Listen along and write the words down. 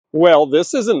Well,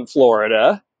 this isn't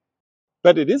Florida,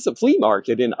 but it is a flea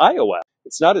market in Iowa.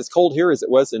 It's not as cold here as it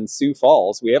was in Sioux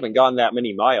Falls. We haven't gone that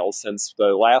many miles since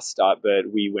the last stop,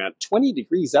 but we went 20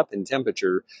 degrees up in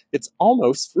temperature. It's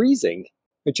almost freezing.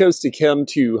 I chose to come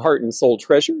to Heart and Soul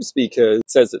Treasures because it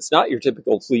says it's not your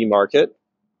typical flea market.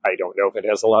 I don't know if it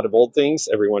has a lot of old things.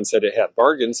 Everyone said it had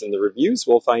bargains in the reviews.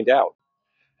 We'll find out.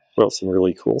 Well, some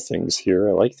really cool things here.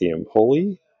 I like the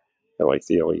Empoli. I like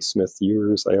the L.A. Smith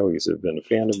ewers. I always have been a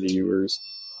fan of the ewers.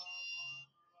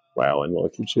 Wow, and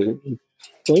look at your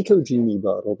Blanco Genie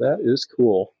bottle. That is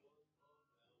cool.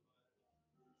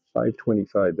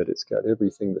 $5.25, but it's got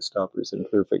everything. The stopper's in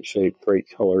perfect shape. Great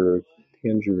color of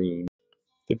tangerine.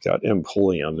 They've got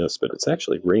Empoli on this, but it's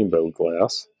actually rainbow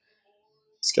glass.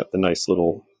 It's got the nice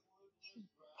little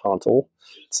pontil.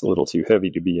 It's a little too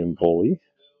heavy to be Empoli.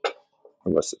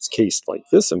 Unless it's cased like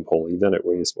this Empoli, then it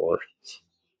weighs more.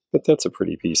 But that's a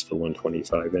pretty piece for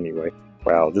 $125 anyway.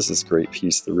 Wow, this is a great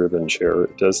piece, the ribbon chair.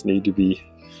 It does need to be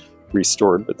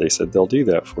restored, but they said they'll do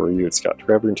that for you. It's got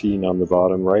travertine on the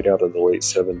bottom, right out of the late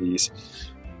 70s.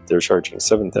 They're charging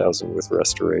 $7,000 with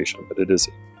restoration, but it is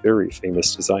a very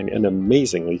famous design and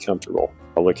amazingly comfortable.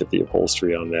 I'll look at the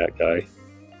upholstery on that guy.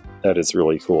 That is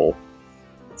really cool.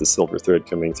 With the silver thread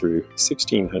coming through,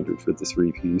 $1,600 for the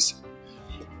three-piece.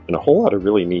 And a whole lot of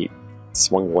really neat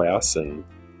swung glass and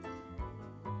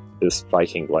this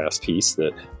Viking glass piece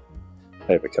that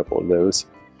I have a couple of those.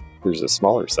 There's a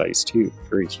smaller size too,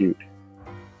 very cute.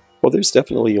 Well, there's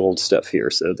definitely old stuff here,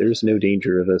 so there's no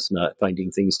danger of us not finding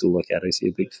things to look at. I see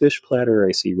a big fish platter,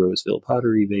 I see Roseville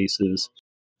pottery vases,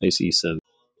 I see some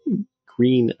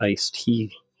green iced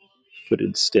tea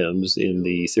footed stems in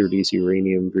the 30s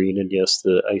uranium green, and yes,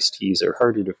 the iced teas are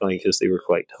harder to find because they were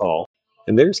quite tall.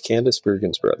 And there's Candace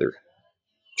Bergen's brother,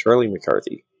 Charlie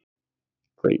McCarthy.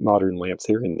 Great modern lamp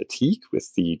there in the teak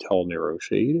with the tall, narrow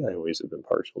shade. I always have been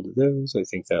partial to those. I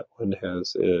think that one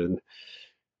has a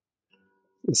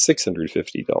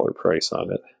 $650 price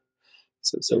on it.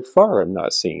 So far, I'm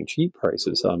not seeing cheap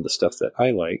prices on the stuff that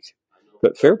I like,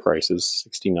 but fair prices,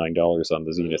 $69 on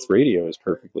the Zenith radio is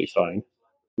perfectly fine.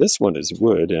 This one is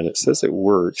wood, and it says it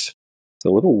works. It's a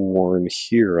little worn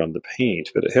here on the paint,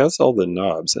 but it has all the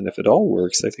knobs, and if it all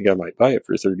works, I think I might buy it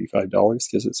for $35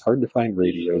 because it's hard to find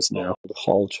radios now. The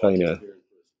Hall China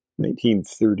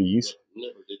 1930s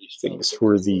things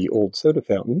for the old soda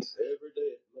fountains,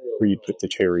 where you'd put the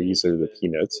cherries or the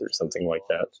peanuts or something like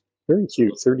that. Very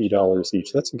cute, $30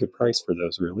 each. That's a good price for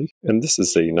those, really. And this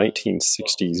is a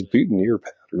 1960s boutonniere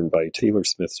pattern by Taylor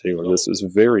Smith Taylor. This was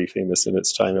very famous in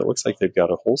its time. It looks like they've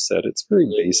got a whole set. It's very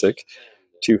basic,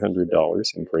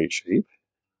 $200 in great shape.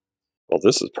 Well,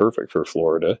 this is perfect for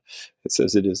Florida. It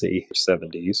says it is a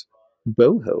 70s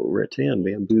boho rattan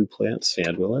bamboo plant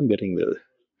stand. Well, I'm betting the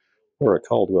Laura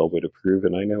Caldwell would approve,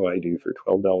 and I know I do for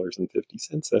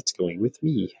 $12.50. That's going with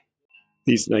me.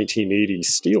 These 1980s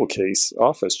steel case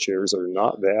office chairs are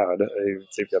not bad.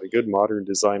 They've got a good modern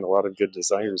design. A lot of good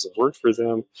designers have worked for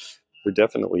them. They're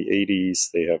definitely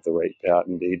 80s. They have the right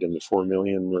patent date in the 4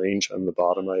 million range on the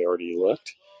bottom. I already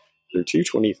looked. They're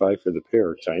 $225 for the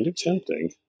pair. Kind of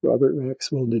tempting. Robert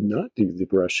Maxwell did not do the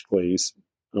brush glaze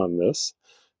on this.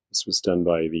 This was done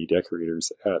by the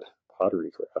decorators at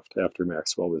Pottery Craft after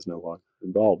Maxwell was no longer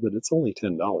involved, but it's only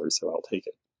 $10, so I'll take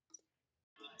it.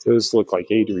 Those look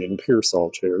like Adrian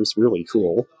Perasall chairs, really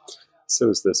cool. So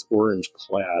is this orange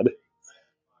plaid.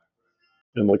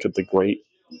 And look at the great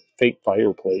fake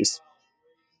fireplace.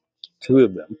 Two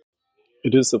of them.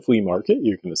 It is a flea market.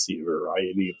 You're going to see a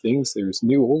variety of things. There's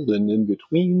new, old, and in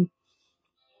between.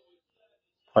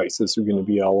 Prices are going to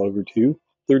be all over too.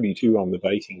 $32 on the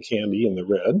Viking candy in the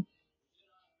red.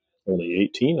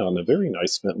 Only $18 on a very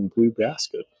nice Fenton blue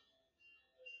basket.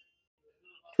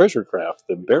 Treasure Craft,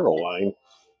 the barrel line.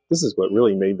 This is what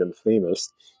really made them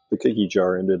famous. The cookie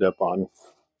jar ended up on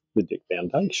the Dick Van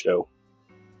Dyke Show.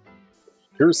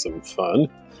 Here's some fun.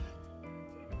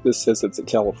 This says it's a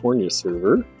California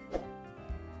server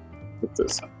with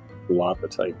this lava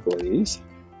type glaze.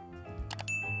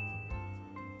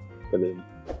 And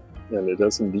it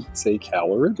does indeed say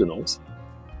Cal Originals.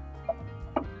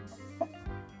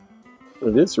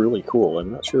 It is really cool.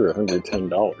 I'm not sure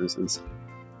 $110 is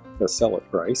a sell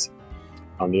it price.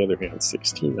 On the other hand,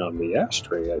 $16 on the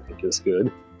ashtray I think is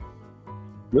good.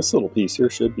 This little piece here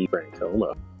should be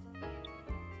Francoma.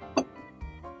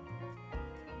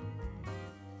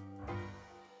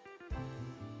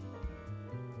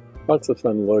 Lots of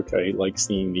fun look. I like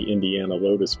seeing the Indiana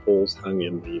lotus poles hung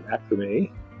in the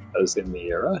macrame, as in the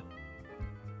era.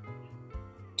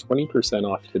 20%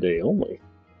 off today only.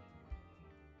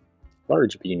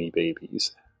 Large Beanie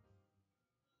Babies.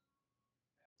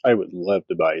 I would love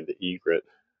to buy the egret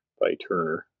by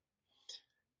Turner.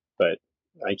 But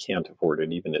I can't afford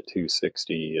it even at $260.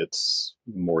 It's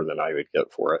more than I would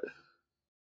get for it.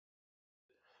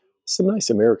 Some nice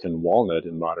American walnut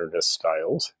in modernist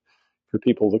styles. For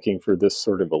people looking for this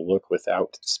sort of a look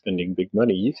without spending big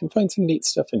money, you can find some neat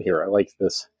stuff in here. I like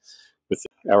this with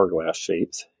hourglass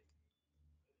shapes.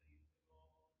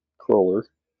 Coroller,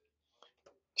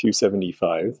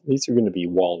 $275. These are going to be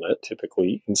walnut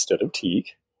typically instead of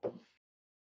teak.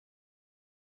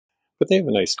 But they have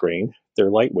a nice grain. They're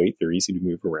lightweight, they're easy to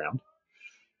move around.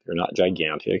 They're not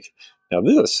gigantic. Now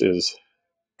this is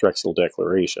Drexel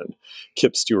Declaration.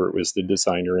 Kipp Stewart was the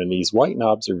designer, and these white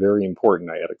knobs are very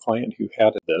important. I had a client who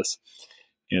had this,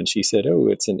 and she said, oh,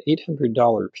 it's an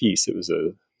 $800 piece. It was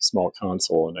a small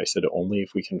console, and I said, only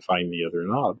if we can find the other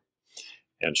knob.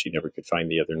 And she never could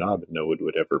find the other knob, and no one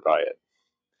would ever buy it.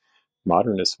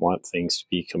 Modernists want things to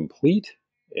be complete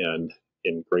and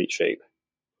in great shape.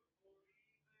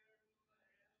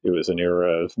 It was an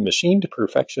era of machined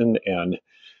perfection, and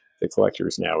the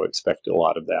collectors now expect a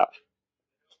lot of that.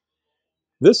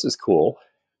 This is cool.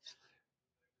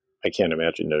 I can't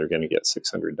imagine they're going to get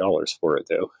 $600 for it,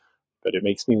 though. But it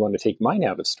makes me want to take mine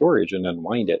out of storage and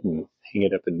unwind it and hang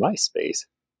it up in my space.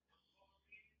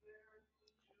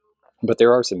 But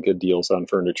there are some good deals on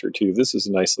furniture, too. This is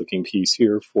a nice looking piece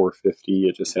here, $450.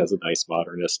 It just has a nice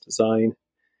modernist design.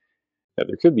 Now,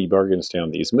 there could be bargains down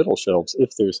these middle shelves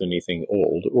if there's anything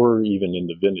old, or even in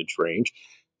the vintage range.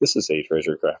 This is a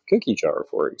Treasure Craft cookie jar,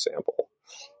 for example.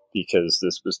 Because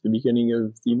this was the beginning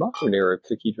of the modern era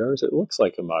cookie jars. It looks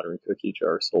like a modern cookie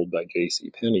jar sold by J.C.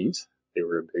 Penney's. They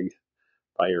were a big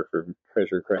buyer for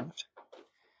Treasure Craft.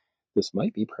 This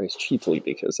might be priced cheaply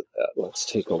because of that. Let's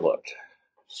take a look.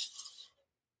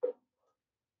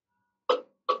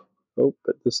 Oh,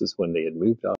 but this is when they had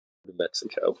moved off to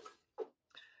Mexico.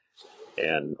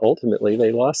 And ultimately,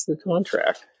 they lost their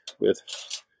contract with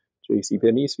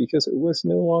JCPenney's because it was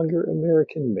no longer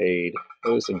American made. It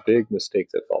was a big mistake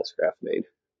that Falscraft made.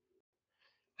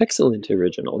 Excellent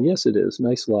original. Yes, it is.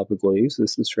 Nice lava glaze.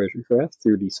 This is Treasure Craft.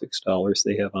 $36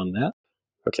 they have on that.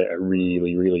 Okay, I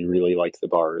really, really, really like the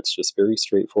bar. It's just very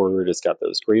straightforward. It's got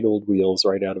those great old wheels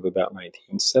right out of about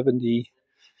 1970.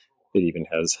 It even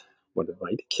has one of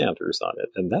my decanters on it,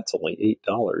 and that's only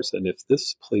 $8. And if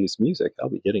this plays music, I'll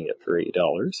be getting it for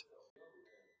 $8.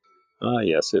 Ah,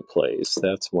 yes, it plays.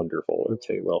 That's wonderful.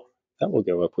 Okay, well, that will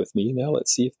go up with me. Now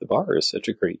let's see if the bar is such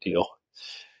a great deal.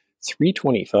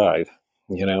 $325.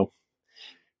 You know,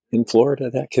 in Florida,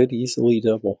 that could easily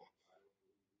double.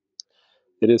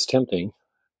 It is tempting.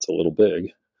 It's a little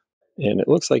big. And it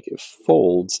looks like it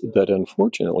folds, but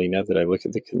unfortunately, now that I look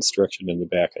at the construction in the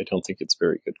back, I don't think it's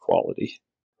very good quality.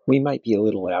 We might be a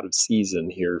little out of season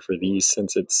here for these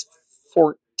since it's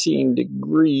 14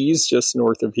 degrees just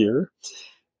north of here.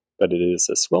 But it is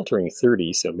a sweltering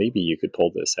 30, so maybe you could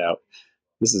pull this out.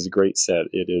 This is a great set.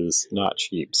 It is not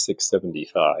cheap,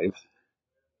 $675,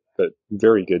 but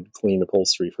very good clean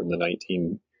upholstery from the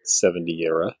 1970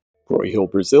 era. Royal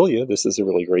Brasilia, this is a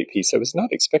really great piece. I was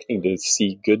not expecting to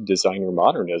see good designer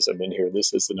modernism in here.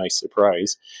 This is a nice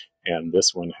surprise. And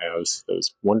this one has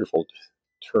those wonderful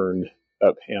turned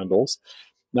up handles.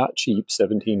 Not cheap,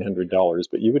 $1,700,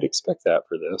 but you would expect that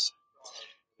for this.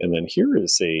 And then here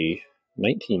is a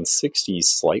 1960s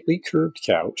slightly curved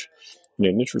couch and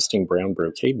an interesting brown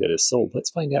brocade that is sold. Let's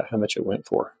find out how much it went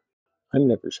for. I'm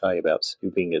never shy about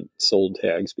snooping at sold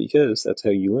tags because that's how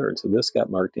you learn. So this got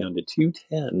marked down to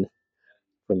 $210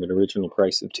 from an original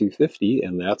price of $250,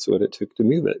 and that's what it took to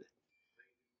move it.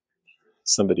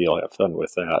 Somebody will have fun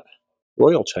with that.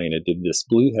 Royal China did this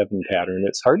Blue Heaven pattern.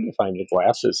 It's hard to find the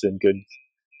glasses in good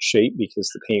shape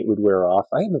because the paint would wear off.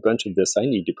 I have a bunch of this I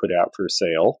need to put out for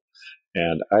sale,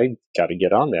 and I got to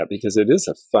get on that because it is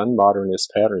a fun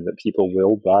modernist pattern that people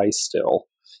will buy still.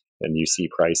 And you see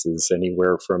prices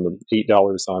anywhere from $8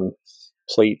 on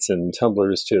plates and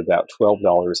tumblers to about $12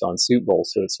 on soup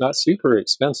bowls. So it's not super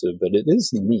expensive, but it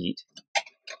is neat.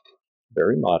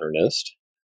 Very modernist.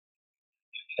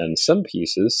 And some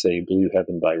pieces say Blue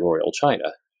Heaven by Royal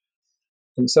China.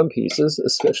 And some pieces,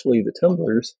 especially the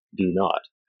tumblers, do not.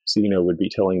 Zeno would be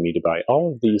telling me to buy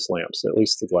all of these lamps, at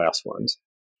least the glass ones.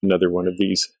 Another one of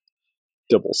these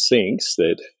double sinks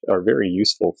that are very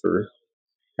useful for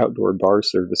outdoor bar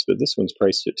service, but this one's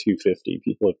priced at $250.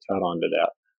 People have caught on to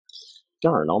that.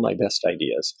 Darn, all my best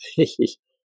ideas.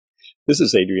 This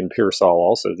is Adrian Perasall,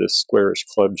 also this squarish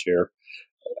club chair.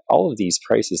 All of these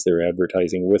prices they're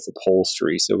advertising with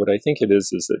upholstery. So what I think it is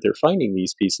that they're finding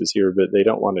these pieces here, but they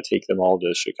don't want to take them all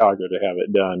to Chicago to have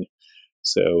it done.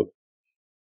 So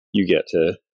you get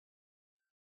to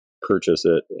purchase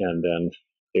it, and then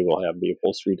they will have the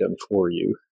upholstery done for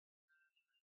you.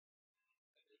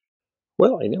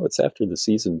 Well, I know it's after the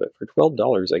season, but for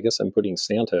 $12, I guess I'm putting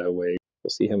Santa away. We'll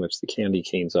see how much the candy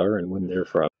canes are and when they're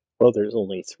from. Well, there's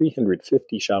only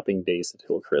 350 shopping days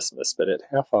until Christmas, but at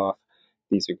half off,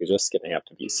 these are just going to have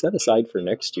to be set aside for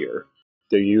next year.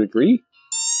 Do you agree?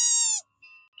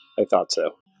 I thought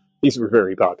so. These were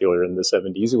very popular in the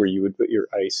 70s, where you would put your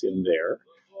ice in there,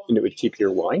 and it would keep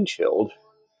your wine chilled.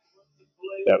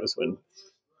 That was when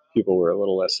people were a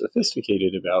little less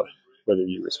sophisticated about whether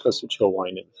you were supposed to chill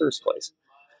wine in the first place.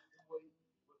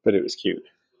 But it was cute.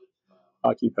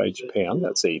 Occupied Japan,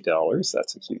 that's $8.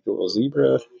 That's a cute little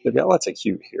zebra. They've got lots of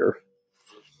cute here.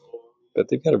 But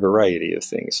they've got a variety of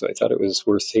things, so I thought it was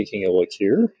worth taking a look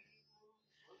here.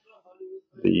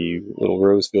 The little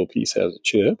Roseville piece has a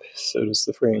chip, so does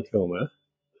the Francoma.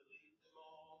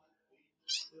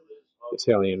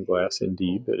 Italian glass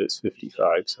indeed, but it's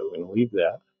 $55, so I'm going to leave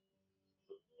that.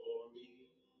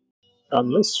 On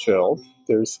this shelf,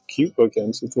 there's cute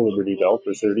bookends with the Liberty Bell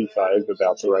for $35,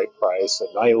 about the right price.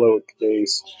 A Nilo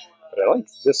case, but I like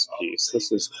this piece. This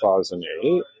is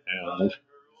cloisonné, and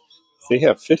they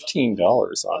have $15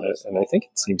 on it, and I think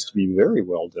it seems to be very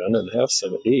well done and have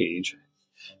some age.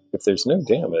 If there's no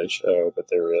damage, oh, but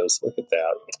there is. Look at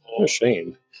that. What a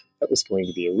shame. That was going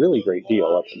to be a really great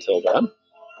deal up until then.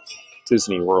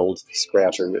 Disney World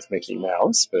scratcher with Mickey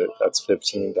Mouse, but that's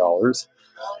 $15.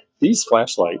 These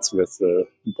flashlights with the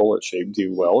bullet shape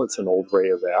do well. It's an old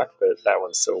Rayovac, but that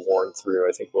one's so worn through,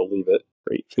 I think we'll leave it.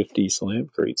 Great 50s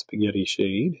lamp, great spaghetti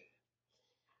shade.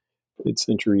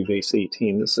 Mid-century vase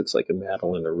 18. This looks like a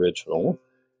Madeline original.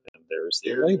 And there's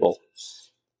the label.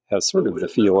 Has sort of the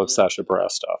feel of Sacha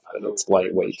Brastoff, but it's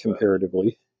lightweight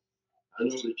comparatively.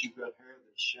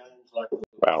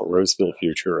 Wow, Roseville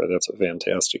Futura. That's a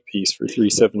fantastic piece for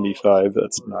 $375.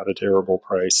 That's not a terrible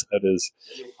price. That is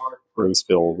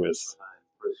Roseville with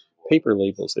paper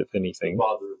labels, if anything.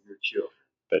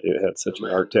 But it had such an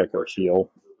Art Deco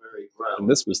feel. And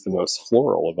this was the most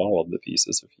floral of all of the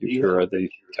pieces of Futura. They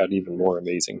got even more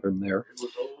amazing from there.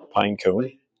 Pine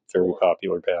cone, very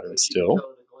popular pattern still.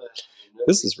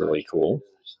 This is really cool.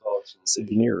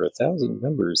 Souvenir, 1,000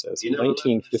 members as of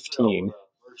 1915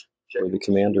 for the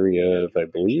commandery of, I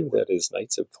believe that is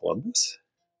Knights of Columbus.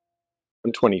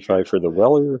 $125 for the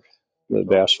Weller. The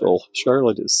Bashful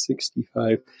Charlotte is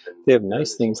 $65. They have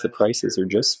nice things. The prices are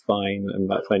just fine. I'm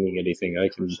not finding anything I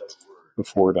can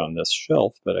afford on this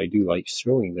shelf, but I do like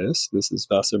showing this. This is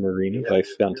Vasa Marina by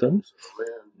Fenton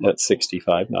at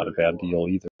 $65. Not a bad deal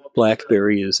either.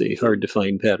 Blackberry is a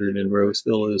hard-to-find pattern in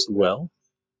Roseville as well.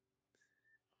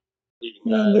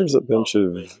 And there's a bunch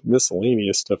of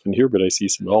miscellaneous stuff in here, but I see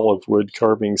some olive wood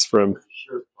carvings from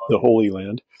the Holy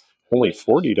Land. Only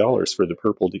 $40 for the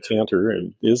purple decanter,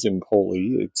 and is in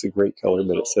Poli. It's a great color,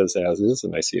 but it says as is,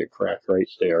 and I see a crack right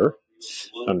there.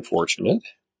 Unfortunate.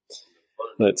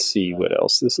 Let's see what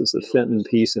else. This is a Fenton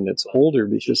piece, and it's older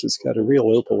because it's got a real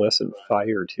opalescent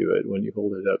fire to it when you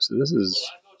hold it up. So this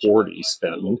is 40s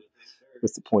Fenton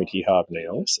with the pointy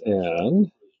hobnails.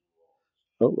 And,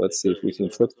 oh, let's see if we can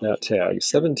flip that tag.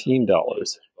 $17.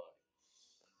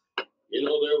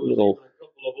 Little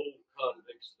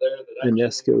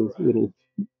UNESCO little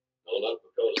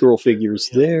girl figures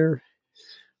there.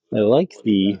 I like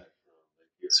the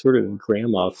sort of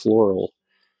grandma floral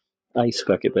ice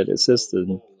bucket, but it says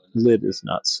the lid is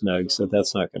not snug, so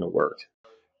that's not going to work.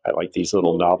 I like these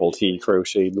little novelty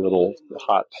crocheted little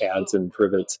hot pads and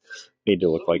privets made to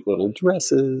look like little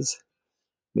dresses,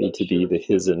 made to be the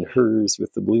his and hers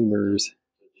with the bloomers.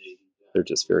 They're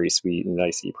just very sweet, and I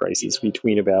see prices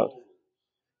between about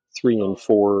 $3 and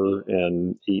 $4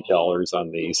 and $8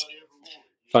 on these.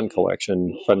 Fun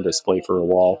collection, fun display for a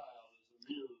wall.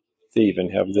 They even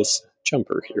have this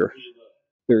jumper here.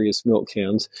 Various milk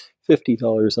cans,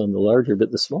 $50 on the larger,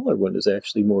 but the smaller one is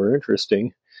actually more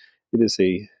interesting. It is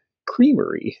a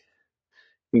creamery.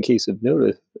 In case of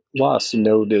loss,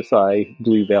 notify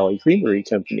Blue Valley Creamery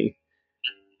Company.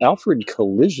 Alfred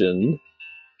Collision,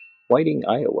 Whiting,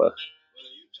 Iowa.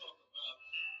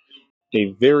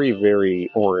 A very,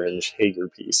 very orange Hager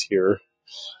piece here.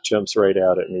 Jumps right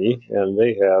out at me, and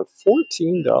they have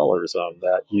 $14 on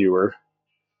that ewer.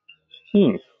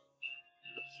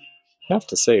 Have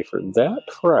to say, for that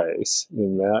price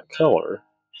in that color,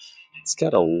 it's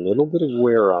got a little bit of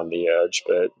wear on the edge,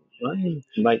 but I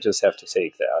might just have to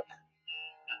take that.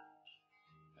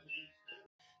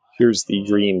 Here's the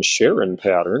green Sharon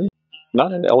pattern.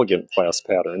 Not an elegant glass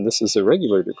pattern. This is a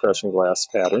regular depression glass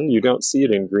pattern. You don't see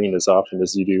it in green as often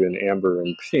as you do in amber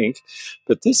and pink,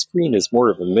 but this green is more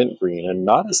of a mint green and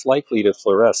not as likely to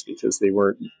fluoresce because they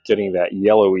weren't getting that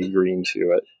yellowy green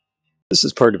to it. This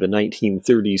is part of a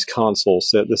 1930s console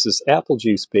set. This is apple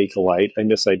juice Bakelite. I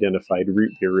misidentified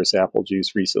root beer as apple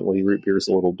juice recently. Root beer is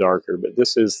a little darker, but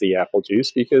this is the apple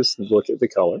juice because look at the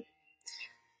color.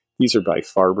 These are by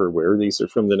Barware. These are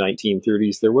from the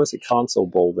 1930s. There was a console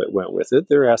bowl that went with it.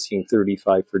 They're asking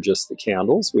 $35 for just the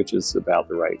candles, which is about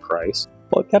the right price.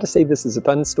 Well, I've got to say this is a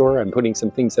fun store. I'm putting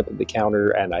some things up at the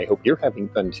counter, and I hope you're having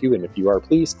fun too. And if you are,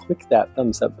 please click that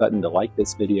thumbs up button to like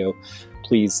this video.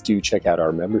 Please do check out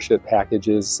our membership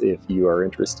packages. If you are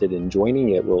interested in joining,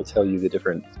 it will tell you the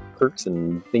different perks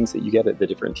and things that you get at the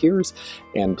different tiers.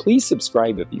 And please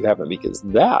subscribe if you haven't, because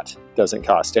that doesn't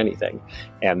cost anything.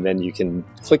 And then you can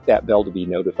click that bell to be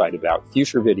notified about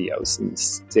future videos. And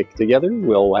stick together,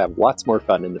 we'll have lots more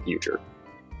fun in the future.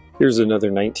 Here's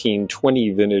another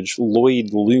 1920 vintage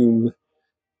Lloyd loom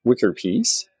wicker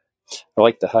piece. I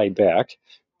like the high back.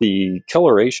 The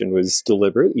coloration was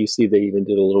deliberate. You see they even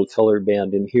did a little color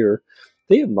band in here.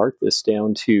 They have marked this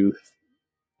down to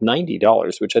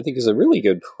 $90, which I think is a really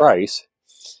good price.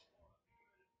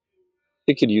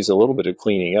 It could use a little bit of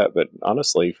cleaning up, but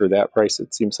honestly, for that price,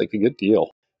 it seems like a good deal.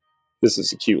 This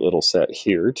is a cute little set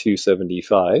here,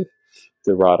 $275.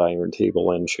 The wrought iron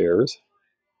table and chairs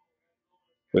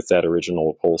with that original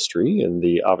upholstery and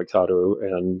the avocado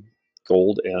and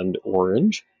gold and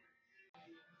orange.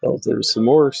 Well, there's some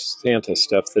more Santa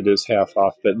stuff that is half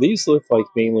off, but these look like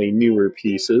mainly newer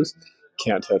pieces.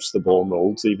 Can't touch the bowl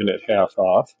molds, even at half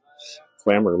off.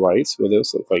 Glamour lights, well,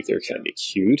 those look like they're kind of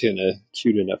cute in a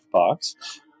cute enough box,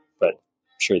 but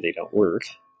I'm sure they don't work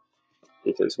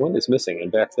because one is missing,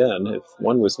 and back then, if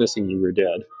one was missing, you were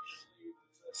dead.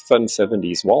 Fun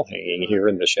 70s wall hanging here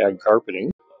in the shag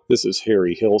carpeting. This is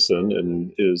Harry Hilson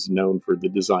and is known for the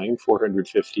design,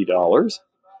 $450.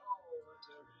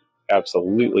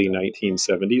 Absolutely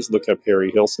 1970s. Look up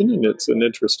Harry Hilson, and it's an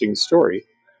interesting story.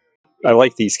 I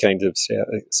like these kinds of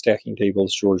stacking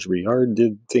tables. George Riard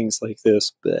did things like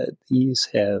this, but these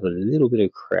have a little bit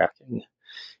of cracking.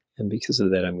 And because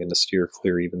of that, I'm going to steer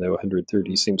clear, even though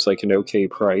 $130 seems like an okay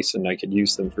price, and I could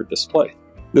use them for display.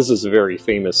 This is a very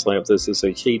famous lamp. This is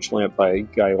a cage lamp by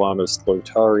Gaetano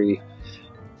Lotari.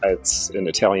 It's an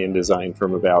Italian design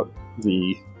from about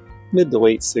the mid to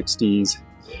late 60s.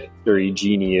 Very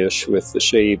genie-ish with the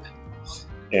shape,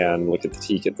 and look at the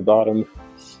teak at the bottom.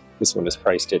 This one is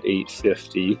priced at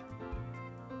 $850,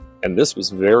 and this was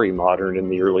very modern in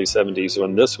the early 70s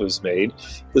when this was made.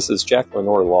 This is Jack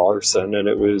Lenore Larson, and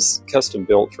it was custom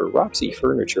built for Roxy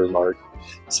Furniture Mart,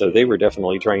 so they were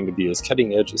definitely trying to be as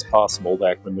cutting edge as possible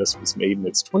back when this was made, and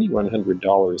it's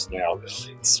 $2,100 now.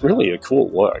 It's really a cool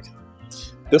look.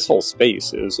 This whole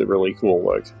space is a really cool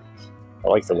look. I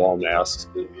like the wall masks.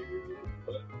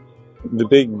 The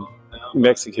big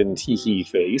Mexican tiki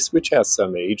face, which has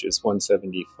some age, is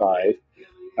 $175.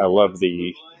 I love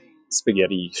the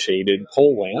spaghetti shaded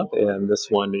pole lamp, and this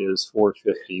one is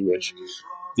 $450, which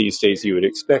these days you would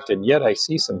expect, and yet I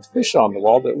see some fish on the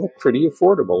wall that look pretty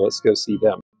affordable. Let's go see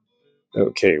them.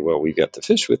 Okay, well, we got the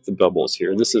fish with the bubbles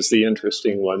here. This is the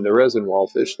interesting one. The resin wall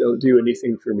fish don't do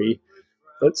anything for me.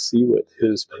 Let's see what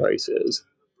his price is.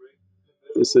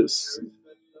 This is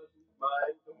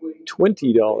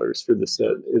 $20 for the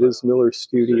set. It is Miller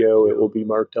Studio. It will be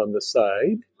marked on the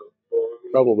side,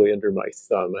 probably under my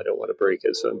thumb. I don't want to break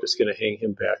it, so I'm just going to hang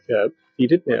him back up. If he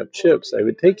didn't have chips, I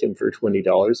would take him for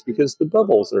 $20 because the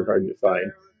bubbles are hard to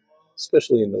find,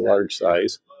 especially in the large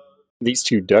size. These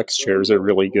two Dux chairs are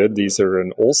really good. These are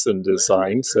an Olsen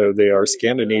design, so they are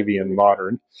Scandinavian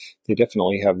modern. They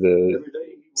definitely have the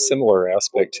similar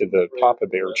aspect to the Papa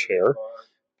Bear chair,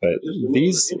 but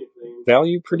these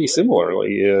value pretty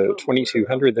similarly.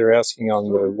 $2,200 they're asking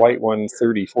on the white one,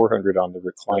 $3,400 on the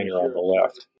recliner on the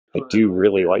left. I do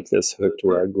really like this hooked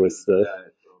rug with the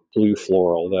blue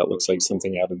floral. That looks like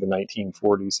something out of the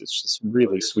 1940s. It's just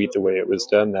really sweet the way it was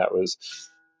done. That was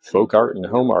folk art and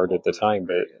home art at the time,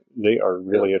 but they are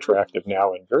really attractive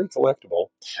now and very collectible.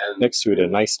 Next to it, a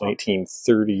nice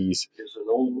 1930s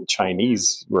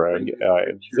Chinese rug.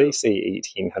 They say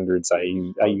 1800s.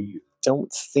 I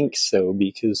don't think so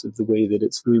because of the way that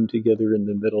it's glued together in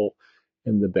the middle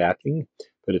and the backing.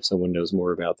 But if someone knows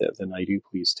more about that than I do,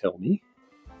 please tell me.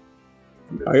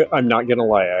 I'm not going to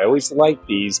lie. I always liked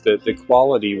these, but the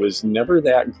quality was never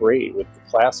that great with the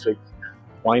plastic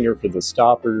liner for the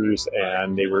stoppers,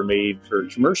 and they were made for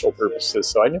commercial purposes,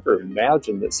 so I never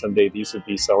imagined that someday these would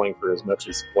be selling for as much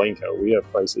as Blanco. We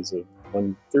have prices of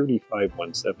 $135,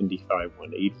 $175,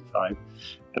 $185,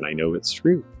 and I know it's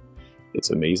true.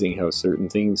 It's amazing how certain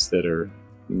things that are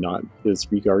not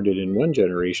as regarded in one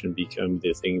generation become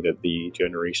the thing that the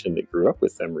generation that grew up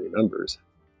with them remembers.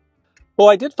 Well,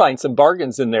 I did find some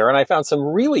bargains in there, and I found some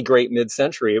really great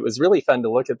mid-century. It was really fun to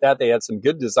look at that. They had some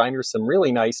good designers, some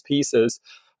really nice pieces.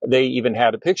 They even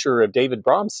had a picture of David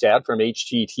Bromstad from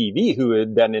HGTV, who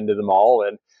had been into the mall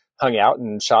and hung out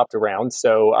and shopped around.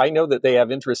 So I know that they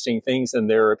have interesting things, and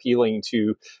they're appealing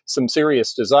to some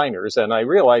serious designers. And I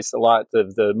realized a lot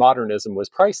of the modernism was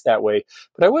priced that way.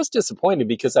 But I was disappointed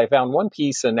because I found one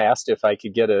piece and asked if I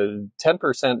could get a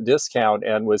 10% discount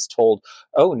and was told,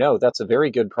 oh, no, that's a very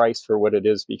good price for what it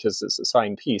is because it's a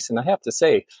signed piece. And I have to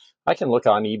say, I can look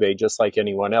on eBay just like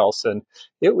anyone else. And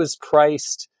it was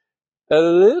priced a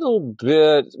little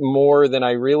bit more than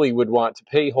I really would want to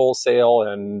pay wholesale,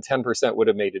 and 10% would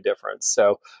have made a difference.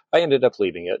 So I ended up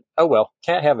leaving it. Oh well,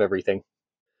 can't have everything.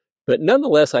 But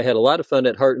nonetheless, I had a lot of fun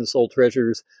at Heart and Soul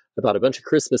Treasures. I bought a bunch of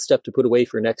Christmas stuff to put away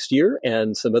for next year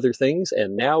and some other things.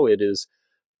 And now it is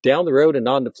down the road and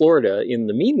on to Florida. In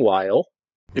the meanwhile,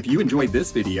 if you enjoyed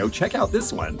this video, check out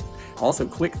this one. Also,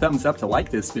 click thumbs up to like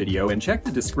this video and check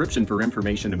the description for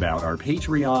information about our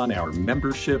Patreon, our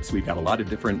memberships. We've got a lot of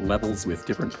different levels with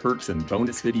different perks and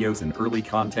bonus videos and early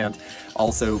content.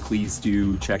 Also, please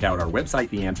do check out our website,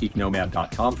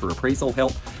 theantiquenomad.com, for appraisal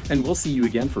help. And we'll see you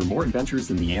again for more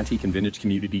adventures in the antique and vintage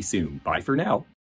community soon. Bye for now.